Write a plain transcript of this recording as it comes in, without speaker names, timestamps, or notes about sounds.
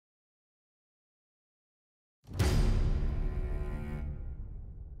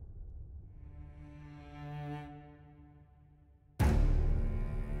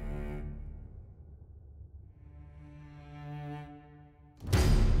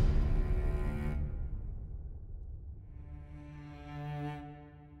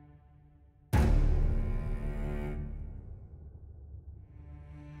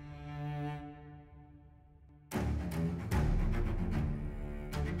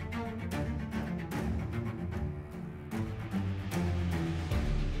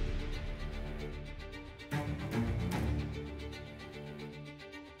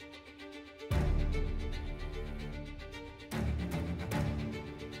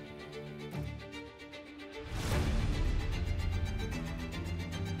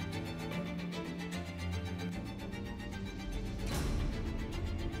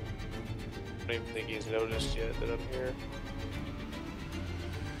don't even think he's noticed yet that I'm here.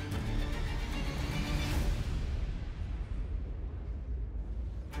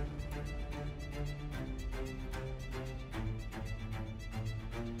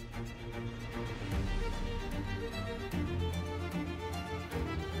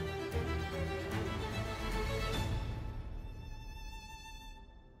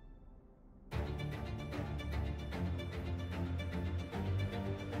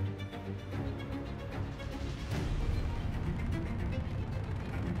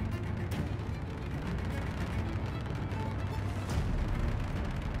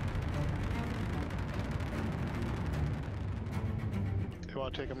 You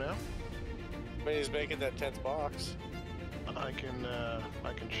want to take him now? I mean, he's making that 10th box. I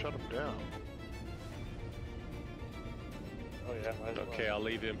can shut him down. Oh yeah. might as Okay, well. I'll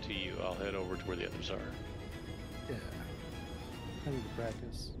leave him to you. I'll head over to where the others are. Yeah. I need to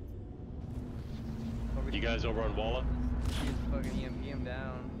practice. You guys over on Walla? You just fucking EMP him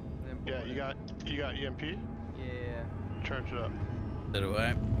down. And then Yeah, board you got EMP? it. Yeah. Charge it up. So do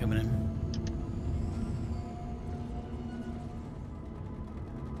I. Coming in.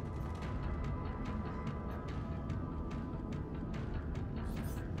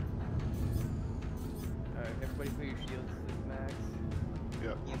 Alright, everybody put your shields to the max.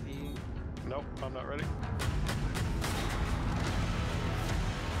 Yeah. EMP. Nope, I'm not ready.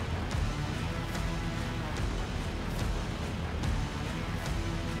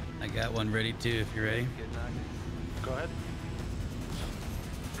 I got one ready too if you're ready. Good knockers. Go ahead.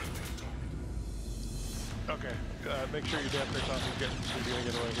 Okay, make sure your dampener's off. He's gonna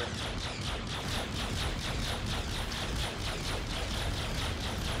get away here.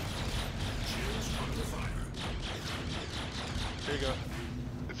 Here you go.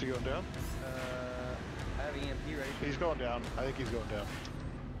 Is he going down? I have EMP ready. He's going down. I think he's going down.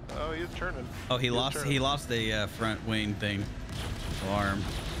 Oh, he's turning. Oh, he He's lost. turning. He lost the front wing thing. Arm.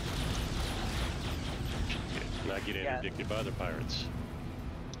 Not get Yeah. interdicted by other pirates.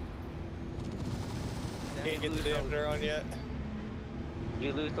 Can't get the dampener on yet.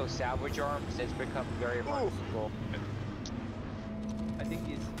 You lose those salvage arms, it's become very harmful. I think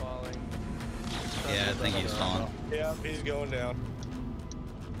he's falling. Yeah, I think he's falling. Yeah, he's going down.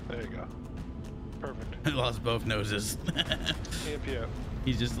 There you go. Perfect. He lost both noses. EMP out.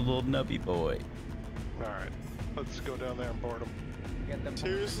 He's just a little nubby boy. Alright. Let's go down there and board him. Get the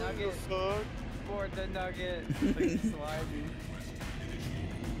Seriously, the nugget. fuck? Board the nugget. Like sliding.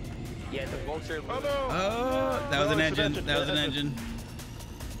 Yeah, the boats are Oh loose. no! Oh, that was No, an it's an engine. That was an engine. engine.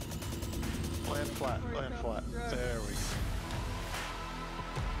 Land flat, land flat. There we go.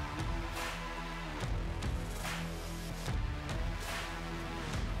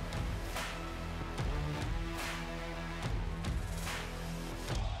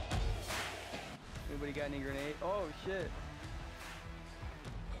 Anybody got any grenade? Oh shit.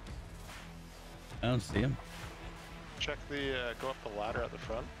 I don't see him. Check the, go up the ladder at the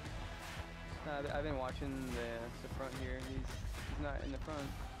front. Nah, I've been watching the front here. He's not in the front.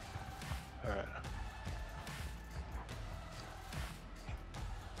 Alright.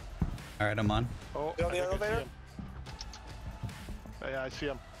 All right, I'm on. Oh, You on I the think I see elevator? him. Yeah, I see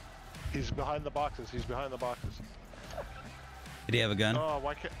him. He's behind the boxes. He's behind the boxes. Did he have a gun? Oh,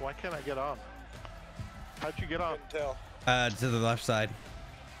 why can't I get on? How'd you get on? Couldn't tell. To the left side.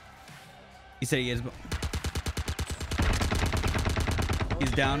 He said he is.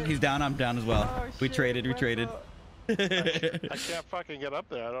 He's down. He's down. I'm down as well. Oh, We shit, traded. We what's traded. up? I can't fucking get up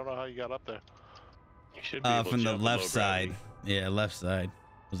there. I don't know how you got up there. You should be able to From the jump left low side. gravity. Yeah, left side.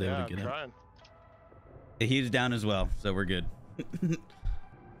 Was able Yeah, to get I'm up. trying. He's down as well, so we're good.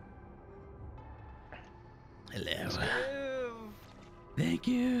 Hello. Ew. Thank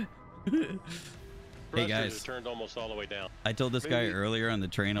you. Hey Thrusters guys, have turned almost all the way down. I told this guy Maybe- earlier on the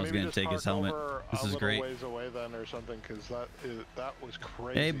train I was Maybe going to just take his park helmet. over This a is little great. ways away then or something, because that was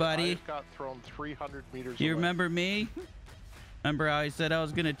crazy. Hey, buddy. I got thrown 300 meters You away. remember me? Remember how I said I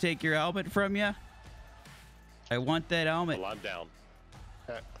was going to take your helmet from you? I want that helmet. Well, I'm down.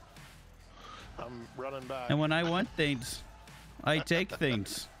 Okay. I'm running back. And when I want things, I take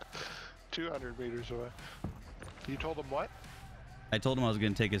things. 200 meters away. You told him what? I told him I was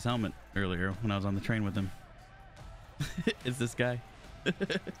going to take his helmet earlier when I was on the train with him. It's this guy.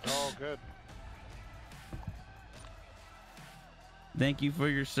 Oh, good. Thank you for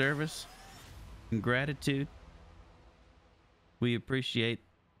your service and gratitude. We appreciate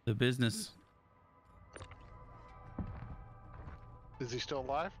the business. Is he still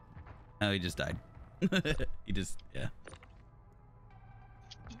alive? Oh, he just died. He just, yeah,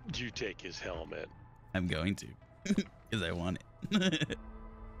 You take his helmet. I'm going to because I want it.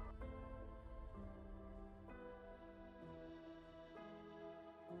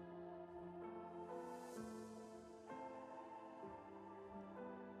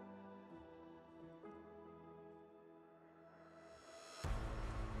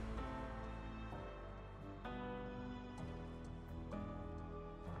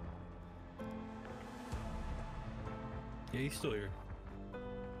 Yeah, he's still here.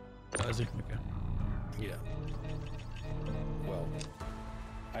 Oh, is he? Okay. Yeah. Well,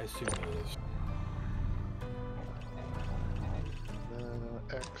 I assume it is.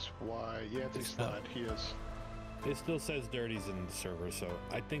 X, Y. Yeah, it's a slide. He is. It still says Dirty's in the server, so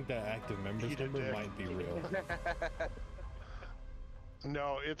I think that active members Eat a number dick. might be real.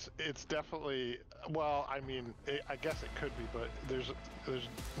 No, it's definitely. Well, I mean, I guess it could be, but there's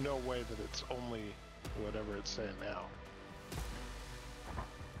no way that it's only whatever it's saying now.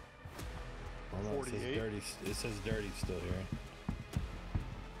 Well, no, it says 48? Dirty. It says Dirty's still here.